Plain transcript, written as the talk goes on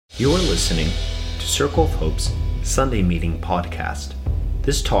You're listening to Circle of Hope's Sunday Meeting podcast.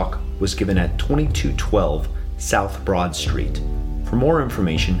 This talk was given at 2212 South Broad Street. For more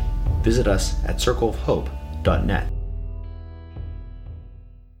information, visit us at circleofhope.net.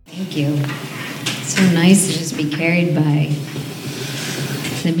 Thank you. It's so nice to just be carried by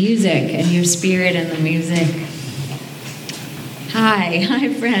the music and your spirit and the music.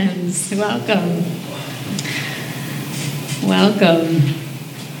 Hi friends. Welcome.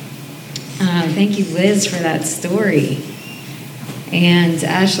 Thank you, Liz, for that story. And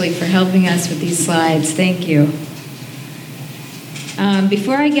Ashley for helping us with these slides. Thank you.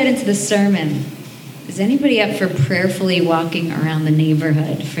 Before I get into the sermon, is anybody up for prayerfully walking around the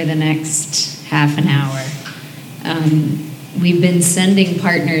neighborhood for the next half an hour? We've been sending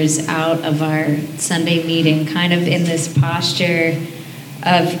partners out of our Sunday meeting kind of in this posture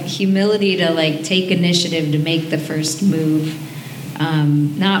of humility to take initiative to make the first move.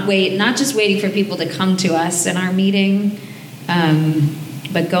 Not just waiting for people to come to us in our meeting,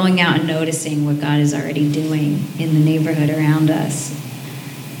 but going out and noticing what God is already doing in the neighborhood around us.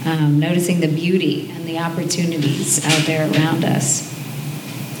 Noticing the beauty and the opportunities out there around us.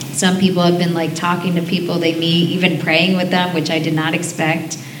 Some people have been talking to people they meet, even praying with them, which I did not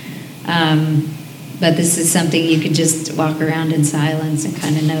expect. But this is something you could just walk around in silence and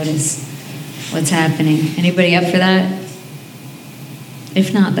kind of notice what's happening. Anybody up for that?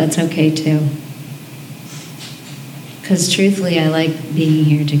 If not, that's okay too. Because truthfully, I like being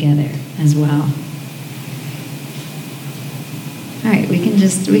here together as well. All right, we can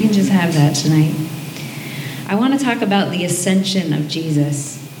just have that tonight. I want to talk about the ascension of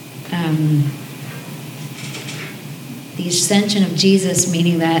Jesus. The ascension of Jesus,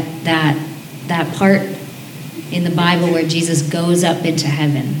 meaning that part in the Bible where Jesus goes up into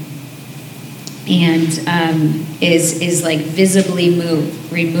heaven and is visibly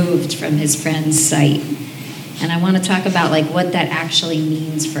removed from his friend's sight. And I want to talk about what that actually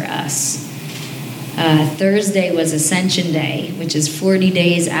means for us. Thursday was Ascension Day, which is 40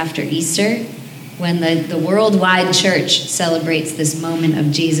 days after Easter, when the worldwide church celebrates this moment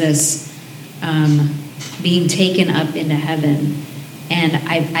of Jesus being taken up into heaven. And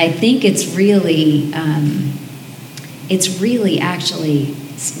I think it's really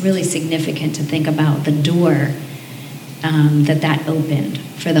significant to think about the door that opened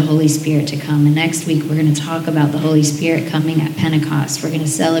for the Holy Spirit to come. And next week we're going to talk about the Holy Spirit coming at Pentecost. We're going to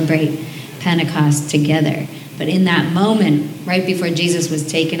celebrate Pentecost together. But in that moment, right before Jesus was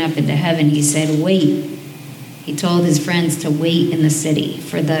taken up into heaven, he said, wait. He told his friends to wait in the city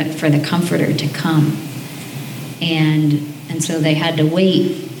for the Comforter to come. And so they had to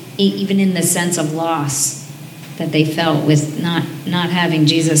wait, even in the sense of loss that they felt with not having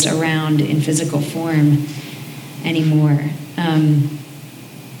Jesus around in physical form anymore.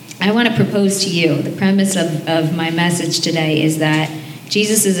 I want to propose to you, the premise of my message today is that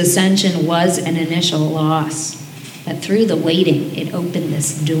Jesus' ascension was an initial loss, but through the waiting, it opened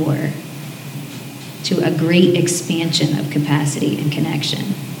this door to a great expansion of capacity and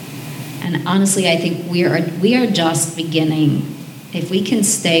connection. And honestly, I think we are just beginning. If we can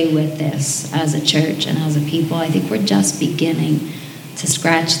stay with this as a church and as a people, I think we're just beginning to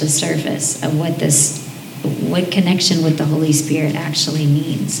scratch the surface of what connection with the Holy Spirit actually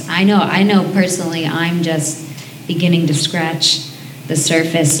means. I know personally, I'm just beginning to scratch the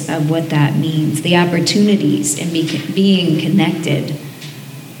surface of what that means, the opportunities in being connected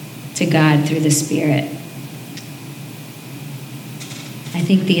to God through the Spirit. I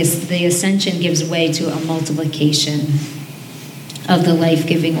think the ascension gives way to a multiplication of the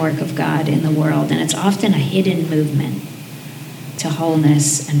life-giving work of God in the world, and it's often a hidden movement to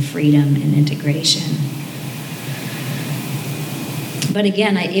wholeness and freedom and integration. But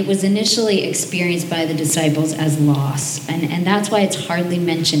again, it was initially experienced by the disciples as loss, and that's why it's hardly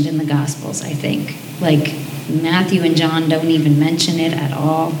mentioned in the Gospels, I think. Matthew and John don't even mention it at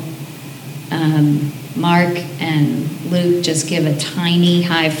all. Mark and Luke just give a tiny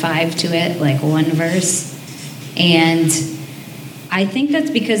high five to it, one verse. And I think that's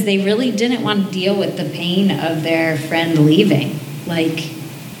because they really didn't want to deal with the pain of their friend leaving. They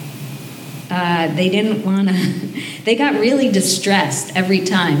didn't want to... They got really distressed every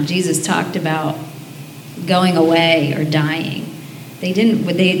time Jesus talked about going away or dying. They didn't...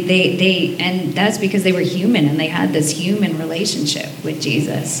 And that's because they were human, and they had this human relationship with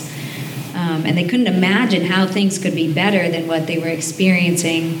Jesus. And they couldn't imagine how things could be better than what they were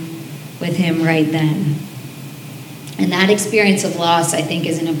experiencing with him right then. And that experience of loss, I think,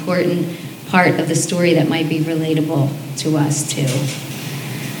 is an important part of the story that might be relatable to us too.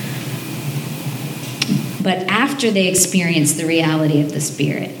 But after they experienced the reality of the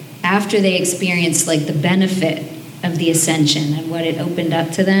Spirit, after they experienced like the benefit of the ascension and what it opened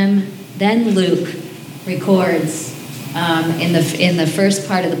up to them, then Luke records in the first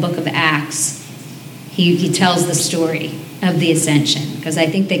part of the book of Acts, he tells the story of the ascension, because I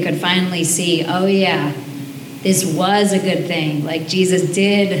think they could finally see, oh yeah, this was a good thing. Like Jesus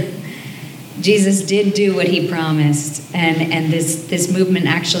did do what he promised, and this movement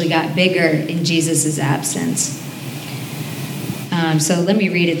actually got bigger in Jesus' absence. So let me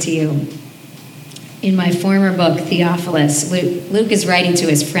read it to you. In my former book, Theophilus, Luke is writing to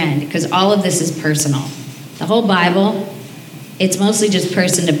his friend, because all of this is personal. The whole Bible, it's mostly just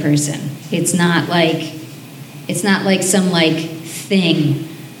person to person. It's not like some like thing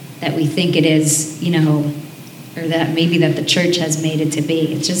that we think it is, or that maybe that the church has made it to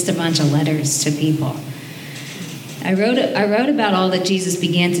be. It's just a bunch of letters to people. I wrote about all that Jesus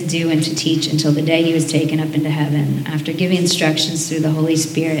began to do and to teach until the day he was taken up into heaven, after giving instructions through the Holy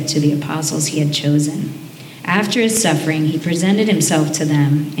Spirit to the apostles he had chosen. After his suffering, he presented himself to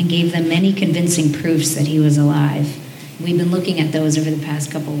them and gave them many convincing proofs that he was alive. We've been looking at those over the past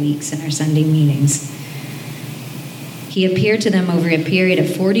couple weeks in our Sunday meetings. He appeared to them over a period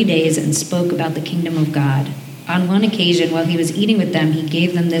of 40 days and spoke about the kingdom of God. On one occasion, while he was eating with them, he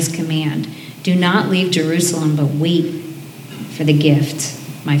gave them this command: do not leave Jerusalem, but wait for the gift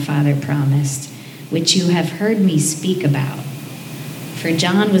my Father promised, which you have heard me speak about. For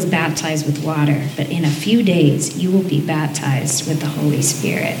John was baptized with water, but in a few days you will be baptized with the Holy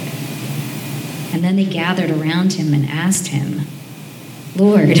Spirit. And then they gathered around him and asked him,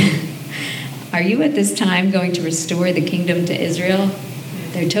 Lord, are you at this time going to restore the kingdom to Israel?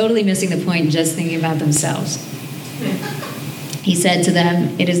 They're totally missing the point, just thinking about themselves. He said to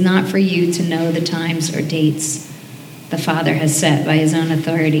them, it is not for you to know the times or dates the Father has set by his own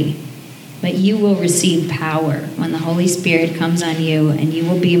authority, but you will receive power when the Holy Spirit comes on you, and you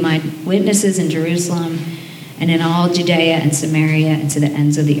will be my witnesses in Jerusalem and in all Judea and Samaria and to the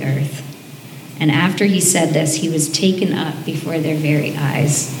ends of the earth. And after he said this, he was taken up before their very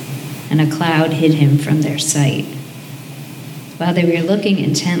eyes, and a cloud hid him from their sight. While they were looking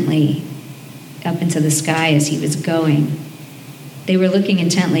intently up into the sky as he was going,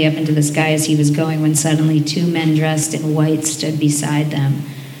 when suddenly two men dressed in white stood beside them.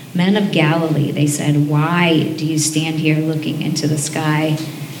 Men of Galilee, they said, why do you stand here looking into the sky?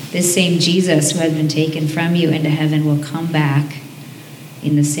 This same Jesus who has been taken from you into heaven will come back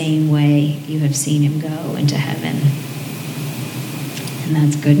in the same way you have seen him go into heaven. And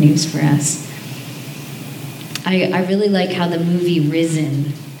that's good news for us. I really like how the movie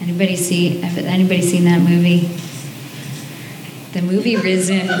Risen. Anybody seen that movie? The movie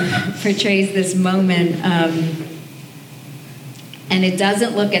Risen portrays this moment, and it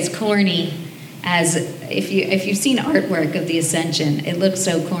doesn't look as corny as if you've seen artwork of the Ascension. It looks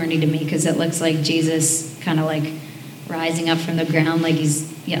so corny to me because it looks like Jesus kind of like rising up from the ground like he's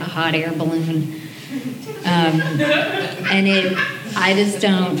a hot air balloon, and I just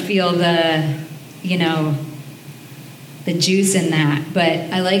don't feel the juice in that, but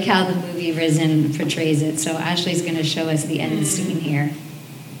I like how the movie Risen portrays it. So Ashley's going to show us the end scene here.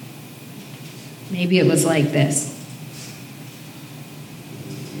 Maybe it was like this.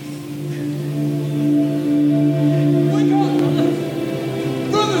 Wake up!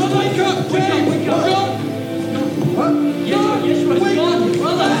 Brothers, wake up! Wake up! What? Yeshua, wake up!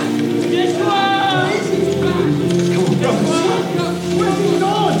 Brother! Yeshua! Come on, brothers. Where's he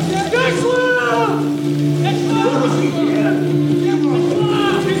going? Yeshua!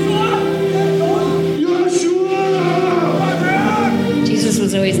 Jesus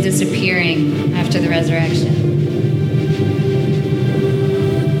was always disappearing after the resurrection.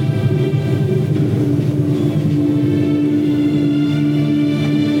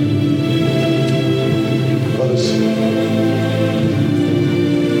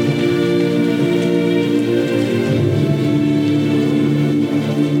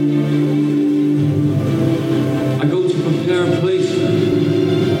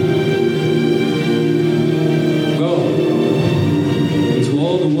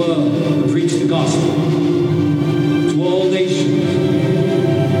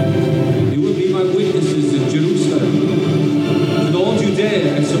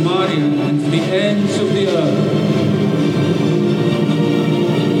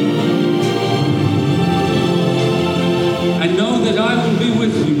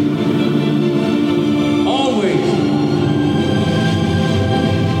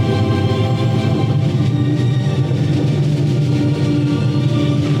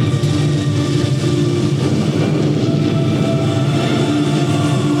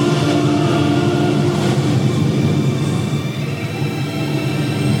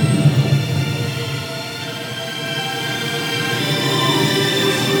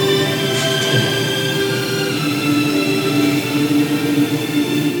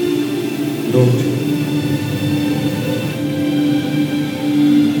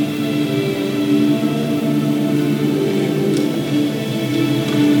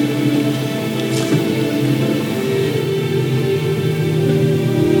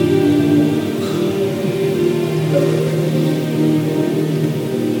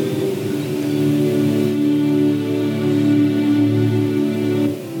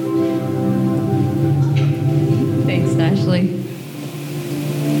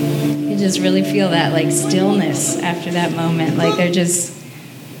 really feel that like stillness after that moment. Like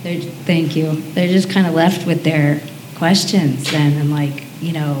thank you. They're just kind of left with their questions then, and like,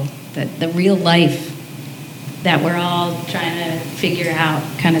 you know, the real life that we're all trying to figure out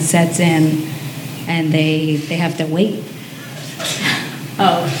kind of sets in, and they have to wait.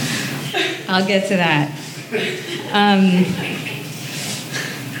 Oh, I'll get to that.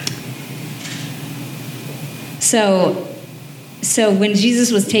 So when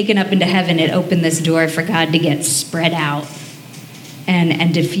Jesus was taken up into heaven, it opened this door for God to get spread out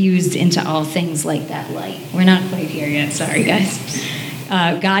and diffused into all things like that light. We're not quite here yet. Sorry, guys.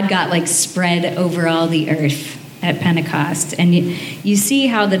 God got like spread over all the earth at Pentecost. And you see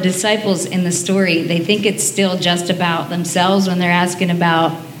how the disciples in the story, they think it's still just about themselves when they're asking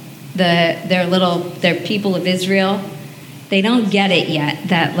about their people of Israel. They don't get it yet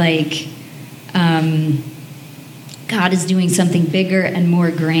that like God is doing something bigger and more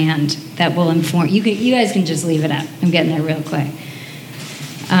grand that will inform. You guys can just leave it up. I'm getting there real quick.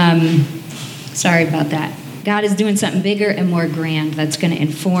 Sorry about that. God is doing something bigger and more grand that's going to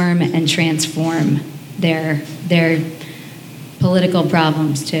inform and transform their political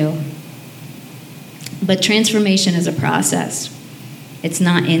problems too. But transformation is a process. It's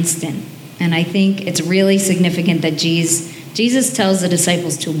not instant. And I think it's really significant that Jesus tells the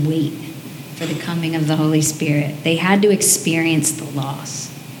disciples to wait for the coming of the Holy Spirit. They had to experience the loss.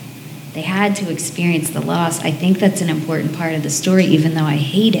 They had to experience the loss. I think that's an important part of the story, even though I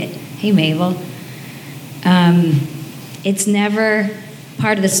hate it. Hey, Mabel. It's never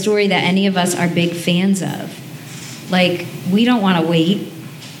part of the story that any of us are big fans of. Like, we don't want to wait.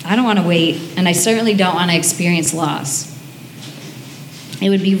 I don't want to wait, and I certainly don't want to experience loss. It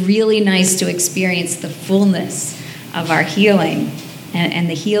would be really nice to experience the fullness of our healing and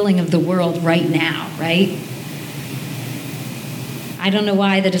the healing of the world right now, right? I don't know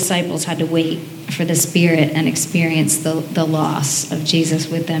why the disciples had to wait for the Spirit and experience the loss of Jesus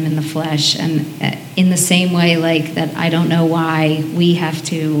with them in the flesh. And in the same way, like that, I don't know why we have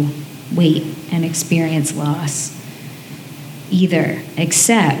to wait and experience loss either,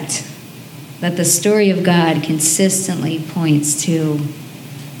 except that the story of God consistently points to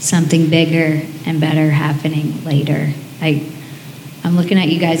something bigger and better happening later. I'm looking at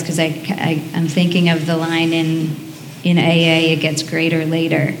you guys because I'm thinking of the line in AA, it gets greater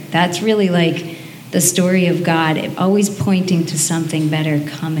later. That's really like the story of God, always pointing to something better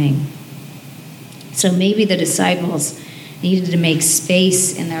coming. So maybe the disciples needed to make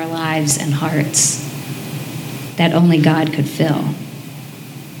space in their lives and hearts that only God could fill.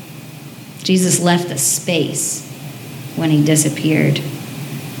 Jesus left a space when he disappeared.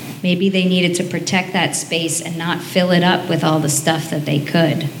 Maybe they needed to protect that space and not fill it up with all the stuff that they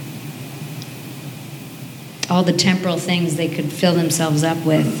could. All the temporal things they could fill themselves up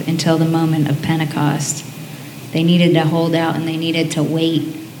with until the moment of Pentecost. They needed to hold out and they needed to wait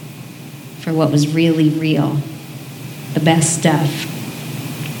for what was really real, the best stuff.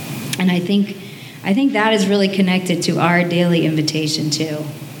 And I think that is really connected to our daily invitation too.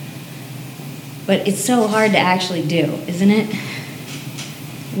 But it's so hard to actually do, isn't it?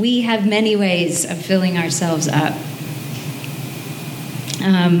 We have many ways of filling ourselves up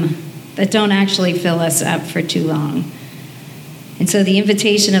that don't actually fill us up for too long. And so the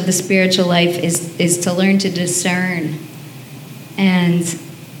invitation of the spiritual life is to learn to discern and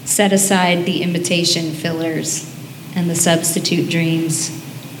set aside the imitation fillers and the substitute dreams,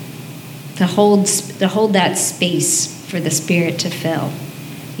 to hold that space for the Spirit to fill,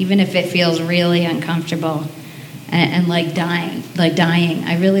 even if it feels really uncomfortable and like dying.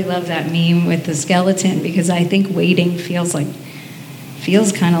 I really love that meme with the skeleton because I think waiting feels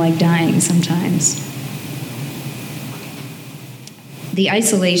kind of like dying sometimes. The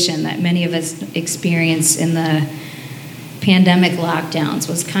isolation that many of us experienced in the pandemic lockdowns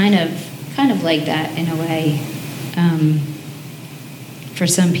was kind of like that in a way. For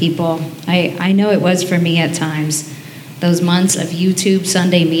some people, I know it was for me at times. Those months of YouTube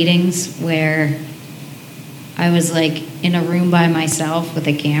Sunday meetings where I was like in a room by myself with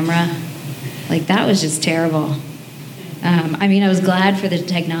a camera, like that was just terrible. I was glad for the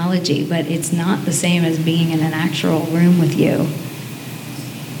technology, but it's not the same as being in an actual room with you.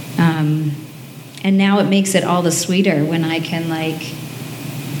 And now it makes it all the sweeter when I can like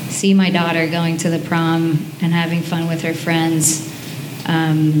see my daughter going to the prom and having fun with her friends,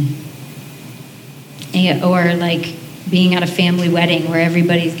 or like being at a family wedding where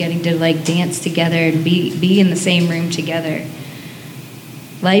everybody's getting to like dance together and be in the same room together.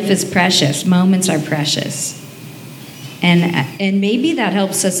 Life is precious. Moments are precious. And maybe that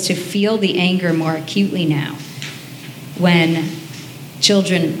helps us to feel the anger more acutely now when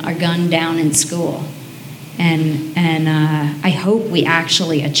children are gunned down in school. And I hope we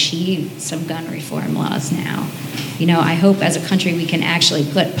actually achieve some gun reform laws now. I hope as a country we can actually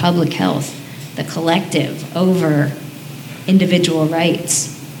put public health, the collective, over individual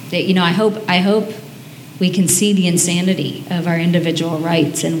rights. I hope we can see the insanity of our individual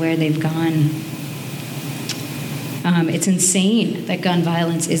rights and where they've gone. It's insane that gun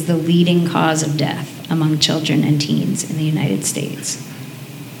violence is the leading cause of death among children and teens in the United States.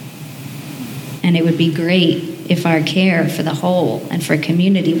 And it would be great if our care for the whole and for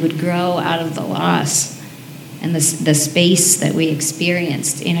community would grow out of the loss and the space that we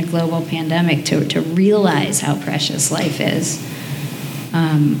experienced in a global pandemic to realize how precious life is,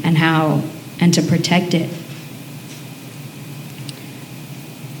 and to protect it.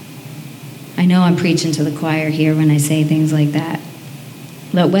 I know I'm preaching to the choir here when I say things like that,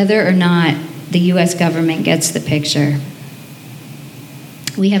 but whether or not the U.S. government gets the picture,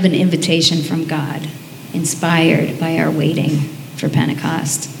 we have an invitation from God, inspired by our waiting for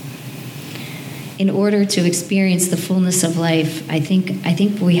Pentecost. In order to experience the fullness of life, I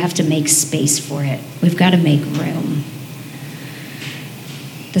think we have to make space for it. We've got to make room.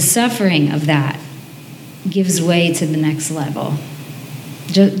 The suffering of that gives way to the next level.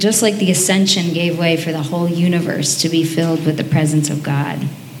 Just like the ascension gave way for the whole universe to be filled with the presence of God.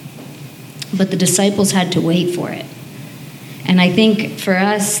 But the disciples had to wait for it. And I think for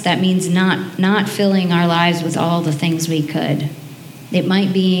us, that means not filling our lives with all the things we could. It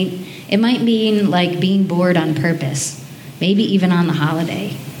might mean like being bored on purpose, maybe even on the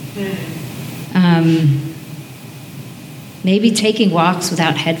holiday. Maybe taking walks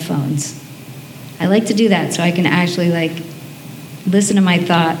without headphones. I like to do that so I can actually listen to my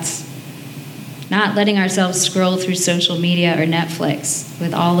thoughts. Not letting ourselves scroll through social media or Netflix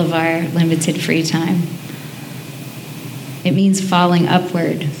with all of our limited free time. It means falling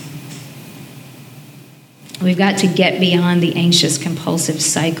upward. We've got to get beyond the anxious, compulsive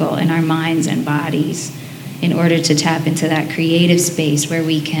cycle in our minds and bodies in order to tap into that creative space where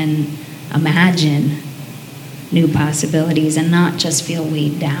we can imagine new possibilities and not just feel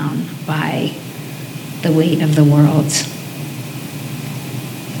weighed down by the weight of the world.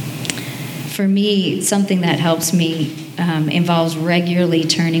 For me, something that helps me involves regularly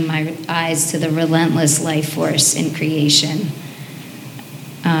turning my eyes to the relentless life force in creation.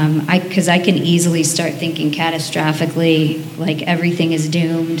 Because I can easily start thinking catastrophically, like everything is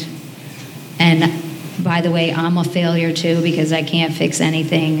doomed. And by the way, I'm a failure too because I can't fix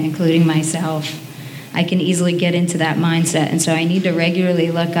anything, including myself. I can easily get into that mindset. And so I need to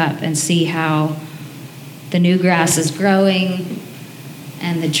regularly look up and see how the new grass is growing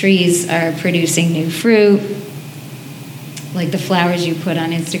and the trees are producing new fruit, like the flowers you put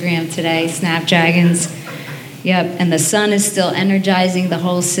on Instagram today, snapdragons. Yep, and the sun is still energizing the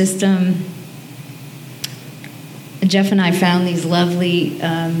whole system. Jeff and I found these lovely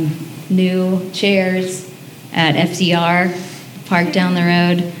new chairs at FDR, park down the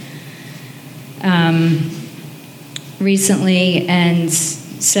road, recently, and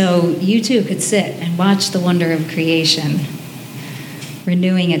so you too could sit and watch the wonder of creation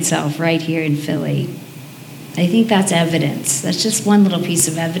renewing itself right here in Philly. I think that's evidence. That's just one little piece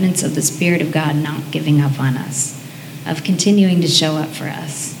of evidence of the Spirit of God not giving up on us, of continuing to show up for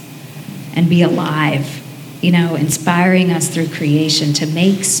us and be alive, inspiring us through creation to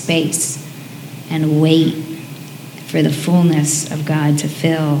make space and wait for the fullness of God to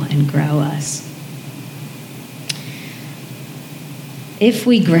fill and grow us. If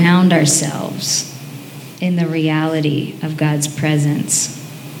we ground ourselves in the reality of God's presence,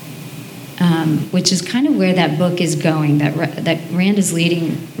 which is kind of where that book is going, that Rand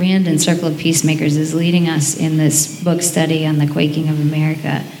and Circle of Peacemakers is leading us in this book study on the quaking of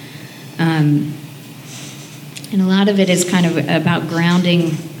America. And a lot of it is kind of about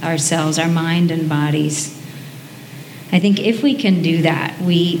grounding ourselves, our mind and bodies. I think if we can do that,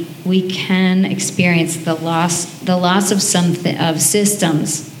 we can experience the loss of of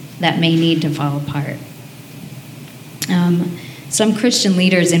systems that may need to fall apart. Some Christian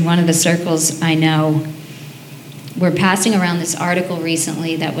leaders in one of the circles I know were passing around this article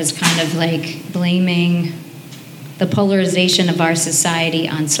recently that was kind of like blaming the polarization of our society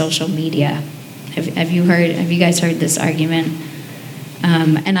on social media. Have you guys heard this argument?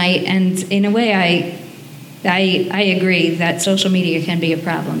 And in a way I agree that social media can be a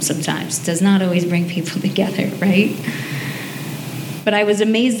problem sometimes. It does not always bring people together, right? But I was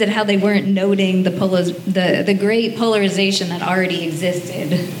amazed at how they weren't noting the great polarization that already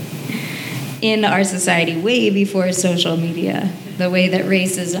existed in our society way before social media. The way that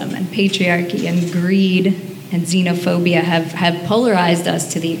racism and patriarchy and greed and xenophobia have polarized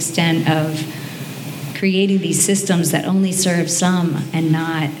us to the extent of creating these systems that only serve some and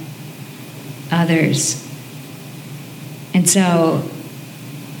not others. And so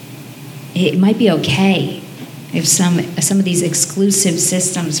it might be okay if some of these exclusive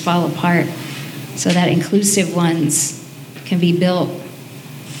systems fall apart so that inclusive ones can be built.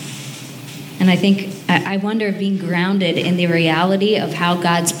 And I wonder if being grounded in the reality of how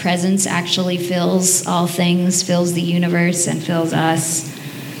God's presence actually fills all things, fills the universe, and fills us,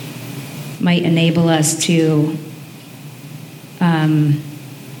 might enable us to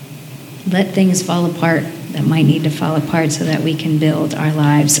let things fall apart that might need to fall apart so that we can build our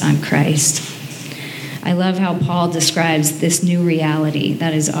lives on Christ. I love how Paul describes this new reality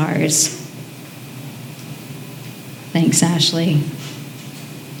that is ours. Thanks, Ashley.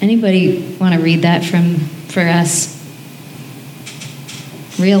 Anybody want to read that for us?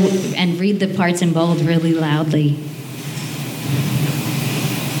 And read the parts in bold really loudly.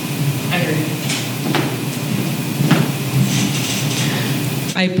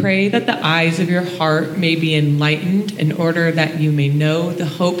 I pray that the eyes of your heart may be enlightened in order that you may know the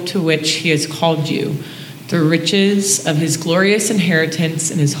hope to which he has called you, the riches of his glorious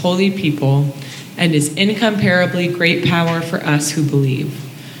inheritance in his holy people, and his incomparably great power for us who believe.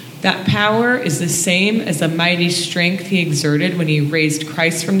 That power is the same as the mighty strength he exerted when he raised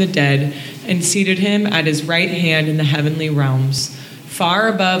Christ from the dead and seated him at his right hand in the heavenly realms, far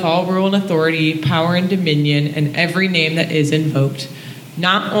above all rule and authority, power and dominion, and every name that is invoked,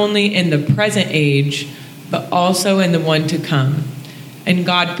 not only in the present age, but also in the one to come. And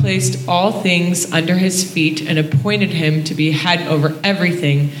God placed all things under his feet and appointed him to be head over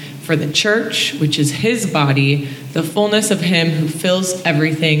everything for the church, which is his body, the fullness of him who fills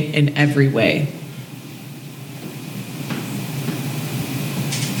everything in every way.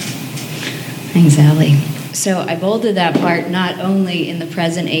 Thanks, Allie. So I bolded that part not only in the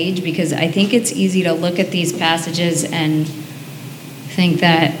present age, because I think it's easy to look at these passages and think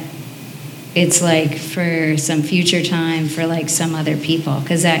that it's like for some future time for like some other people,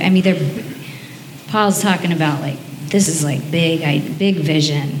 because Paul's talking about like this is like big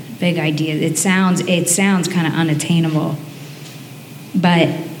vision, big idea. It sounds kind of unattainable, but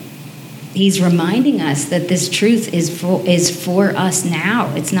he's reminding us that this truth is for us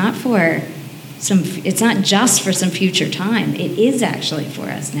now. It's not just for some future time. It is actually for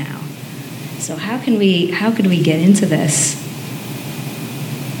us now. So how could we get into this?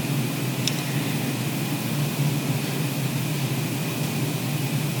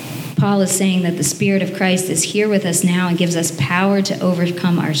 Paul is saying that the Spirit of Christ is here with us now and gives us power to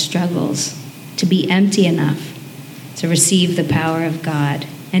overcome our struggles, to be empty enough to receive the power of God.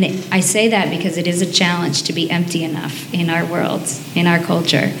 And I say that because it is a challenge to be empty enough in our world, in our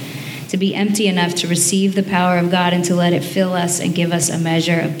culture, to be empty enough to receive the power of God and to let it fill us and give us a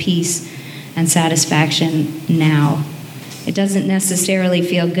measure of peace and satisfaction now. It doesn't necessarily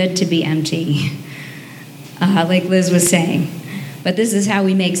feel good to be empty, like Liz was saying. But this is how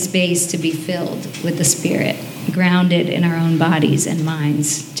we make space to be filled with the Spirit, grounded in our own bodies and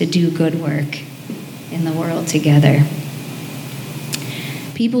minds to do good work in the world together.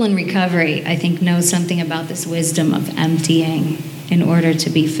 People in recovery, I think, know something about this wisdom of emptying in order to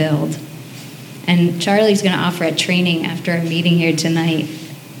be filled. And Charlie's going to offer a training after our meeting here tonight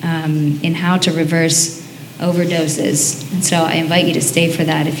in how to reverse overdoses. And so I invite you to stay for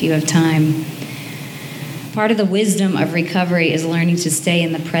that if you have time. Part of the wisdom of recovery is learning to stay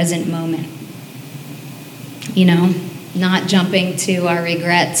in the present moment. Not jumping to our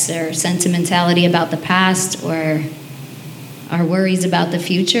regrets or sentimentality about the past or our worries about the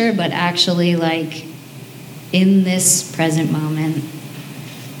future, but actually like in this present moment,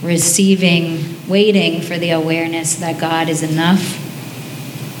 waiting for the awareness that God is enough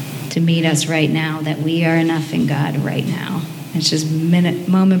to meet us right now, that we are enough in God right now. It's just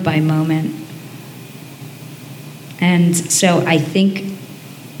moment by moment. And so I think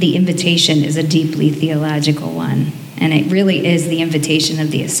the invitation is a deeply theological one. And it really is the invitation of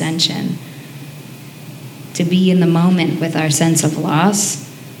the ascension. To be in the moment with our sense of loss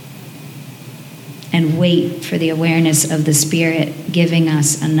and wait for the awareness of the Spirit giving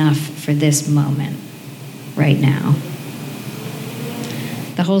us enough for this moment right now.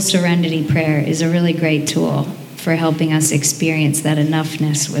 The whole serenity prayer is a really great tool for helping us experience that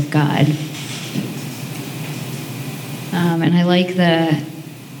enoughness with God. And I like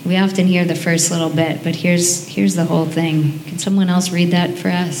we often hear the first little bit, but here's the whole thing. Can someone else read that for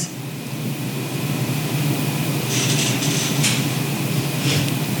us?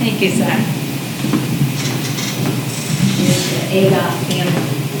 Thank you, Zach. Here's the AGOP family.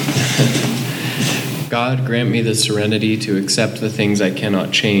 God, grant me the serenity to accept the things I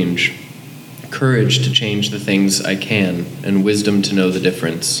cannot change, courage to change the things I can, and wisdom to know the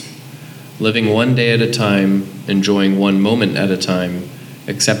difference. Living one day at a time, enjoying one moment at a time,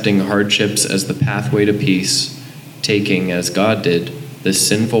 accepting hardships as the pathway to peace, taking, as God did, this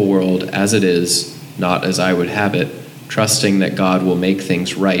sinful world as it is, not as I would have it, trusting that God will make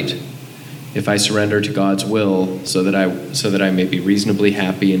things right. If I surrender to God's will so that I may be reasonably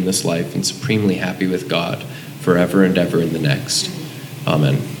happy in this life and supremely happy with God forever and ever in the next.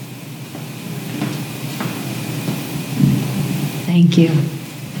 Amen. Thank you.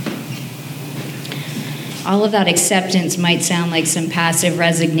 All of that acceptance might sound like some passive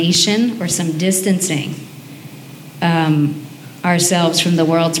resignation or some distancing ourselves from the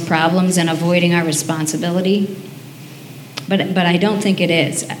world's problems and avoiding our responsibility. But I don't think it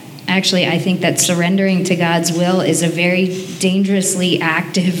is. Actually, I think that surrendering to God's will is a very dangerously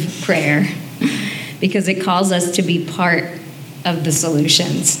active prayer because it calls us to be part of the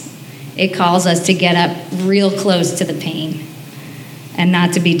solutions. It calls us to get up real close to the pain and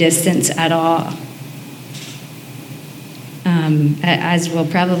not to be distant at all. As we'll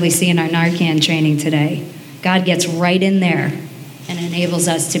probably see in our Narcan training today, God gets right in there and enables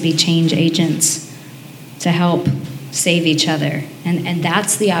us to be change agents to help save each other. And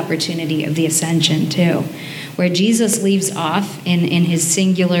that's the opportunity of the ascension too, where Jesus leaves off in his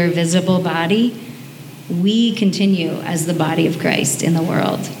singular visible body. We continue as the body of Christ in the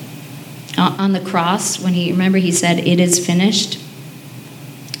world. On the cross, when he said, "It is finished,"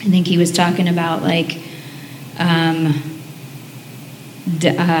 I think he was talking about like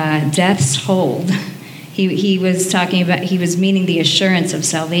death's hold. He was meaning the assurance of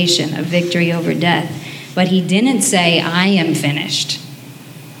salvation, of victory over death. But he didn't say, "I am finished,"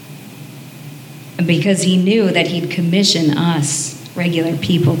 because he knew that he'd commission us, regular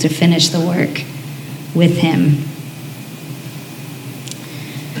people, to finish the work with him.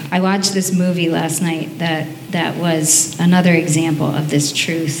 I watched this movie last night that was another example of this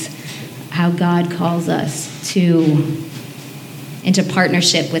truth, how God calls us into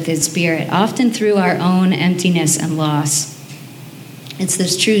partnership with his Spirit, often through our own emptiness and loss. It's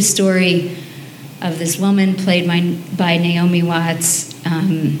this true story of this woman played by Naomi Watts,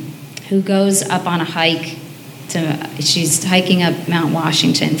 who goes up on a hike. She's hiking up Mount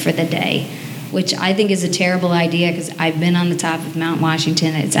Washington for the day, which I think is a terrible idea because I've been on the top of Mount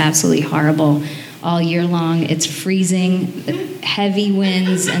Washington. It's absolutely horrible all year long. It's freezing, heavy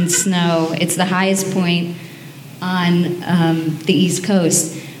winds and snow. It's the highest point on the East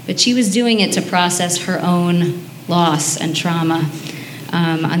Coast. But she was doing it to process her own loss and trauma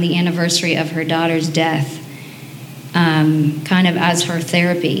on the anniversary of her daughter's death, kind of as her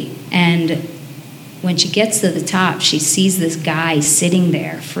therapy. And when she gets to the top, she sees this guy sitting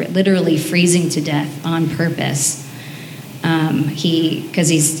there, literally freezing to death on purpose.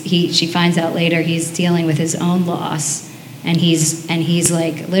 She finds out later he's dealing with his own loss, and he's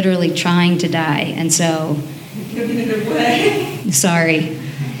like literally trying to die. And so, Giving it away. Sorry.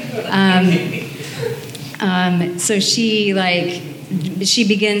 So she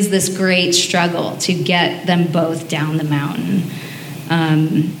begins this great struggle to get them both down the mountain,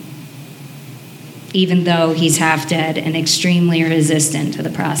 even though he's half dead and extremely resistant to the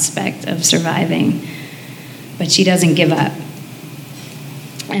prospect of surviving. But she doesn't give up.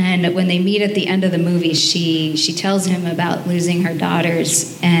 And when they meet at the end of the movie, she tells him about losing her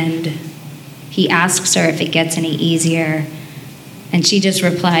daughters, and he asks her if it gets any easier. And she just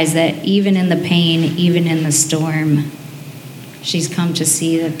replies that even in the pain, even in the storm, she's come to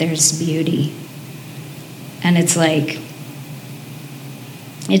see that there's beauty. And it's like,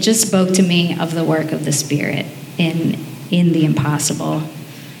 it just spoke to me of the work of the Spirit in the impossible.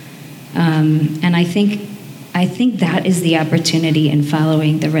 And I think that is the opportunity in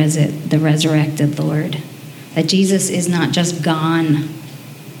following the resurrected Lord. That Jesus is not just gone,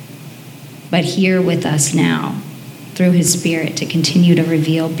 but here with us now through his Spirit to continue to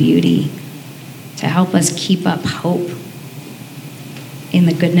reveal beauty, to help us keep up hope in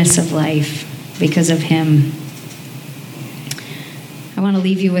the goodness of life because of him. I want to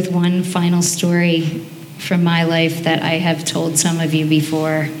leave you with one final story from my life that I have told some of you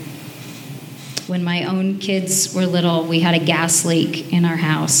before. When my own kids were little, we had a gas leak in our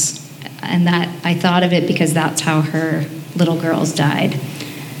house, and that I thought of it because that's how her little girls died.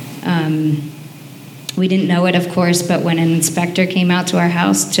 We didn't know it, of course, but when an inspector came out to our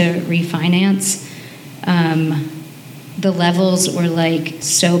house to refinance, the levels were like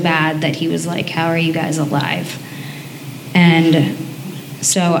so bad that he was like, "How are you guys alive?" And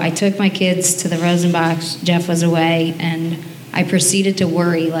so I took my kids to the Rosenbachs. Jeff was away, and I proceeded to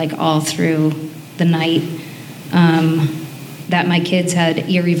worry like all through the night that my kids had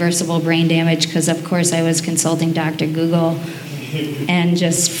irreversible brain damage, because of course I was consulting Dr. Google and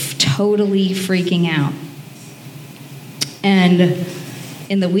just totally freaking out. And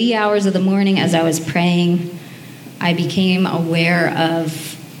in the wee hours of the morning, as I was praying, I became aware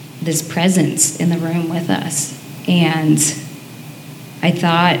of this presence in the room with us. And I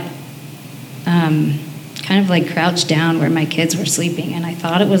thought, kind of like crouched down where my kids were sleeping, and I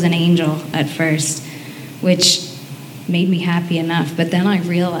thought it was an angel at first, which made me happy enough. But then I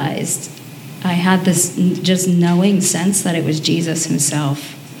realized I had this just knowing sense that it was Jesus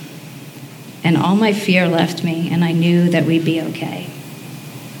himself. And all my fear left me, and I knew that we'd be okay.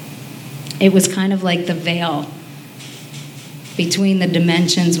 It was kind of like the veil between the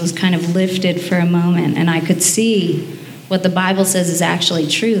dimensions was kind of lifted for a moment, and I could see what the Bible says is actually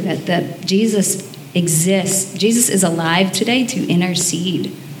true, that Jesus exists. Jesus is alive today to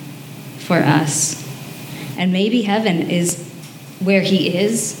intercede for us. And maybe heaven is where he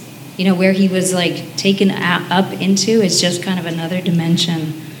is, where he was like taken up into is just kind of another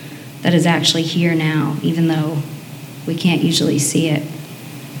dimension that is actually here now, even though we can't usually see it.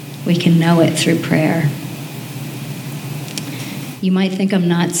 We can know it through prayer. You might think I'm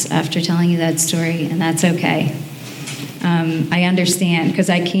nuts after telling you that story, and that's okay. I understand, because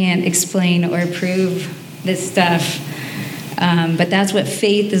I can't explain or prove this stuff. But that's what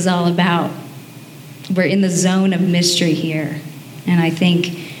faith is all about. We're in the zone of mystery here. And I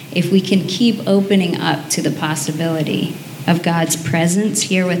think if we can keep opening up to the possibility of God's presence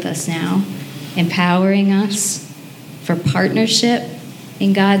here with us now, empowering us for partnership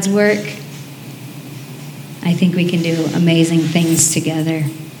in God's work, I think we can do amazing things together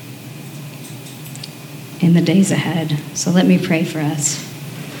in the days ahead. So let me pray for us.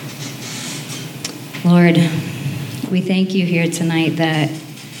 Lord, we thank you here tonight that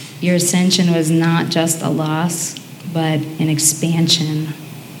your ascension was not just a loss, but an expansion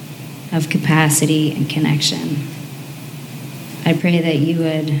of capacity and connection. I pray that you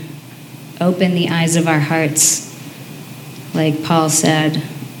would open the eyes of our hearts, like Paul said,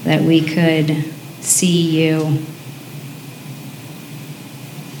 that we could see you,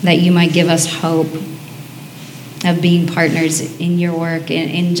 that you might give us hope of being partners in your work and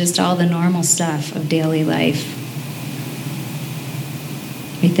in just all the normal stuff of daily life.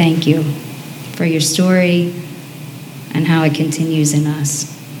 We thank you for your story and how it continues in us.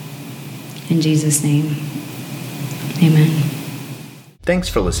 In Jesus' name, amen. Thanks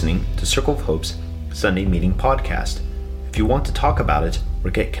for listening to Circle of Hope's Sunday Meeting Podcast. If you want to talk about it or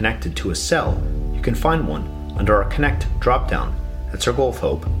get connected to a cell, you can find one under our Connect dropdown at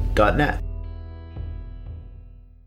circleofhope.net.